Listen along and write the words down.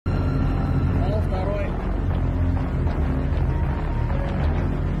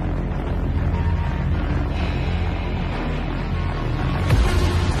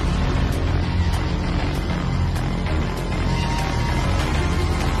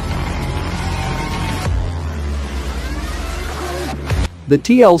The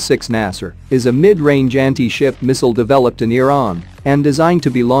TL-6 Nasr is a mid-range anti-ship missile developed in Iran and designed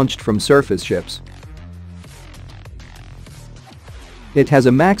to be launched from surface ships. It has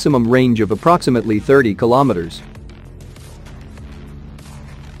a maximum range of approximately 30 kilometers.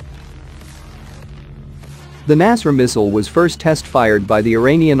 The Nasr missile was first test-fired by the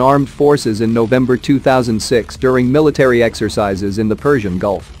Iranian Armed Forces in November 2006 during military exercises in the Persian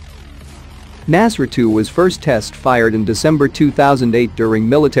Gulf. Nasr II was first test-fired in December 2008 during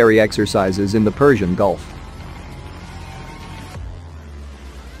military exercises in the Persian Gulf.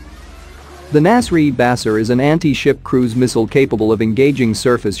 The Nasr-e-Basar is an anti-ship cruise missile capable of engaging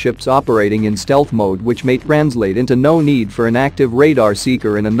surface ships operating in stealth mode, which may translate into no need for an active radar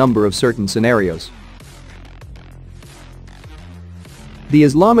seeker in a number of certain scenarios. The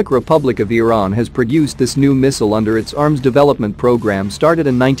Islamic Republic of Iran has produced this new missile under its arms development program started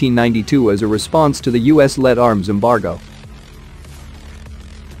in 1992 as a response to the US-led arms embargo.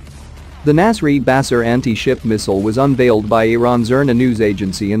 The Nasr-e-Basar anti-ship missile was unveiled by Iran's IRNA news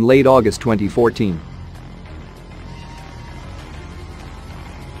agency in late August 2014.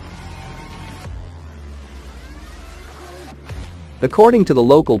 According to the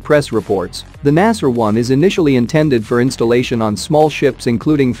local press reports, the Nasr I is initially intended for installation on small ships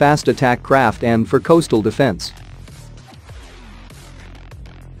including fast attack craft and for coastal defense.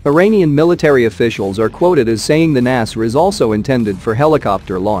 Iranian military officials are quoted as saying the Nasr is also intended for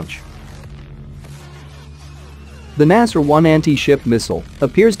helicopter launch. The Nasr I anti-ship missile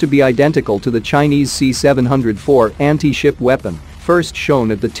appears to be identical to the Chinese C-704 anti-ship weapon, first shown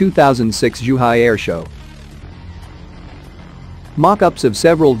at the 2006 Zhuhai Air Show. Mock-ups of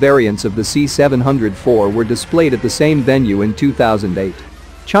several variants of the C-704 were displayed at the same venue in 2008.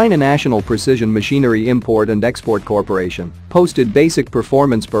 China National Precision Machinery Import and Export Corporation posted basic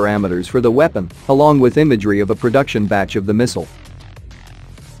performance parameters for the weapon, along with imagery of a production batch of the missile.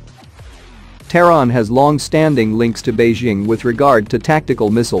 Tehran has long-standing links to Beijing with regard to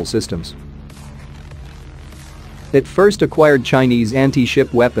tactical missile systems. It first acquired Chinese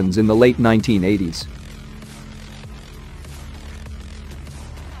anti-ship weapons in the late 1980s.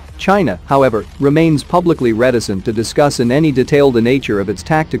 China, however, remains publicly reticent to discuss in any detail the nature of its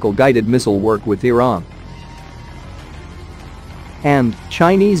tactical guided missile work with Iran. And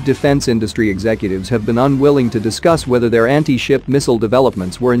Chinese defense industry executives have been unwilling to discuss whether their anti-ship missile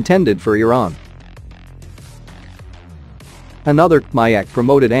developments were intended for Iran. Another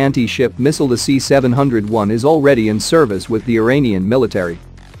Mayak-promoted anti-ship missile, the C-701, is already in service with the Iranian military.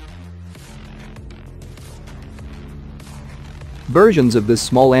 Versions of this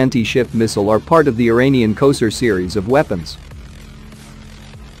small anti-ship missile are part of the Iranian Qusur series of weapons.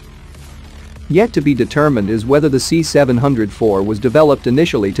 Yet to be determined is whether the C-704 was developed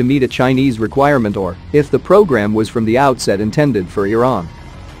initially to meet a Chinese requirement or if the program was from the outset intended for Iran.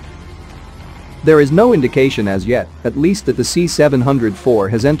 There is no indication as yet, at least, that the C-704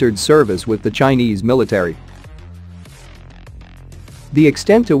 has entered service with the Chinese military. The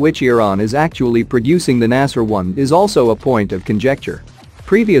extent to which Iran is actually producing the Nasr I is also a point of conjecture.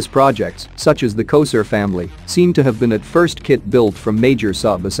 Previous projects, such as the Qusur family, seem to have been at first kit built from major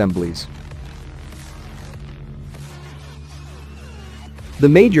sub-assemblies. The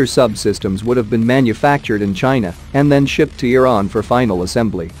major subsystems would have been manufactured in China and then shipped to Iran for final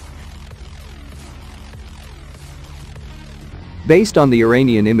assembly. Based on the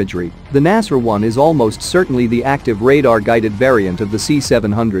Iranian imagery, the Nasr I is almost certainly the active radar-guided variant of the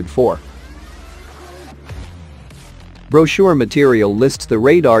C-704. Brochure material lists the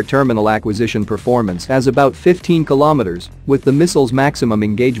radar terminal acquisition performance as about 15 kilometers, with the missile's maximum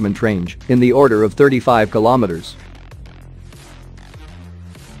engagement range in the order of 35 kilometers.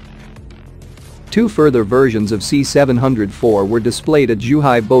 Two further versions of C-704 were displayed at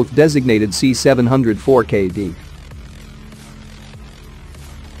Zhuhai, both designated C-704KD.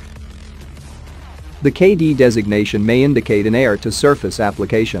 The KD designation may indicate an air-to-surface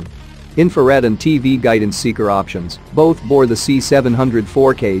application. Infrared and TV guidance seeker options both bore the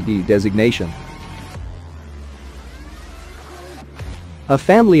C-704KD designation. A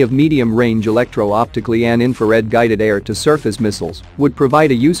family of medium-range electro-optically and infrared-guided air-to-surface missiles would provide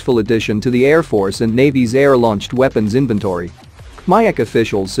a useful addition to the Air Force and Navy's air-launched weapons inventory. Mayak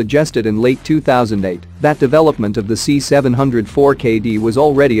officials suggested in late 2008 that development of the C-704KD was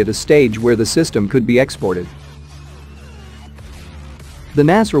already at a stage where the system could be exported. The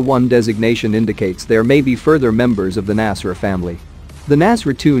Nasr I designation indicates there may be further members of the Nasr family. The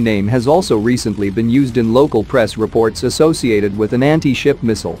Nasr II name has also recently been used in local press reports associated with an anti-ship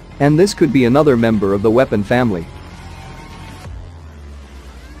missile, and this could be another member of the weapon family.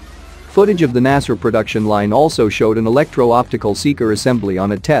 Footage of the Nasr production line also showed an electro-optical seeker assembly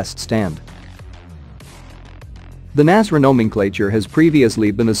on a test stand. The Nasr nomenclature has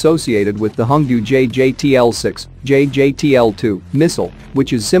previously been associated with the Hongdu JJTL-6, JJTL-2 missile,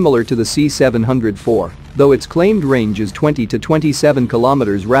 which is similar to the C-704, though its claimed range is 20 to 27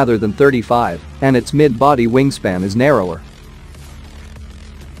 kilometers rather than 35, and its mid-body wingspan is narrower.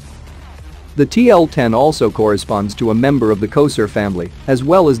 The TL-10 also corresponds to a member of the Kosur family, as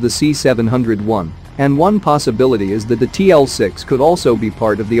well as the C-701, and one possibility is that the TL-6 could also be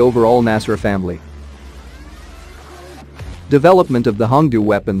part of the overall Nasr family. Development of the Hongdu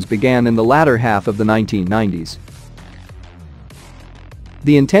weapons began in the latter half of the 1990s.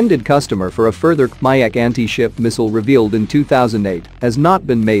 The intended customer for a further Mayak anti-ship missile revealed in 2008 has not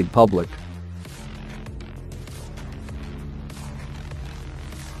been made public.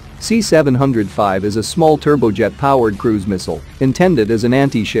 C-705 is a small turbojet-powered cruise missile intended as an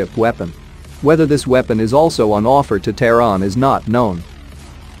anti-ship weapon. Whether this weapon is also on offer to Tehran is not known.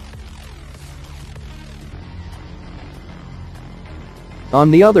 On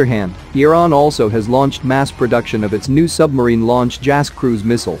the other hand, Iran also has launched mass production of its new submarine-launched Jask cruise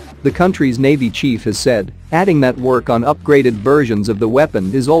missile, the country's Navy chief has said, adding that work on upgraded versions of the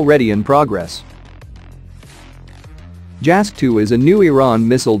weapon is already in progress. Jask 2 is a new Iran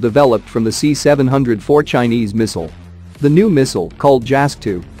missile developed from the C-704 Chinese missile. The new missile, called Jask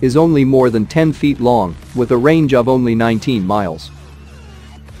 2, is only more than 10 feet long, with a range of only 19 miles.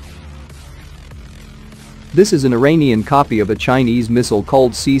 This is an Iranian copy of a Chinese missile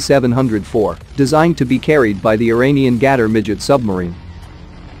called C-704, designed to be carried by the Iranian Ghadar midget submarine.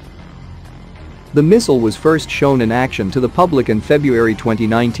 The missile was first shown in action to the public in February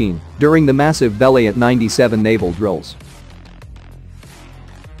 2019 during the massive Velayat 97 naval drills.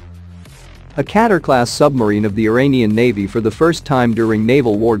 A Ghadar-class submarine of the Iranian Navy for the first time during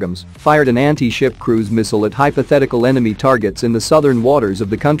naval wargames fired an anti-ship cruise missile at hypothetical enemy targets in the southern waters of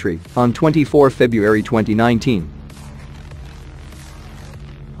the country on 24 February 2019.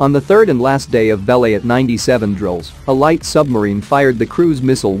 On the third and last day of Velayat 97 drills, a light submarine fired the cruise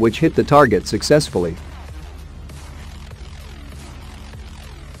missile which hit the target successfully.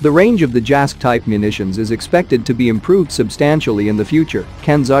 The range of the Jask-type munitions is expected to be improved substantially in the future,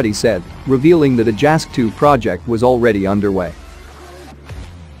 Kanzadi said, revealing that a Jask 2 project was already underway.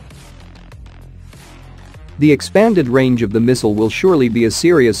 The expanded range of the missile will surely be a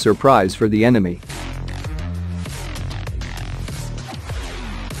serious surprise for the enemy.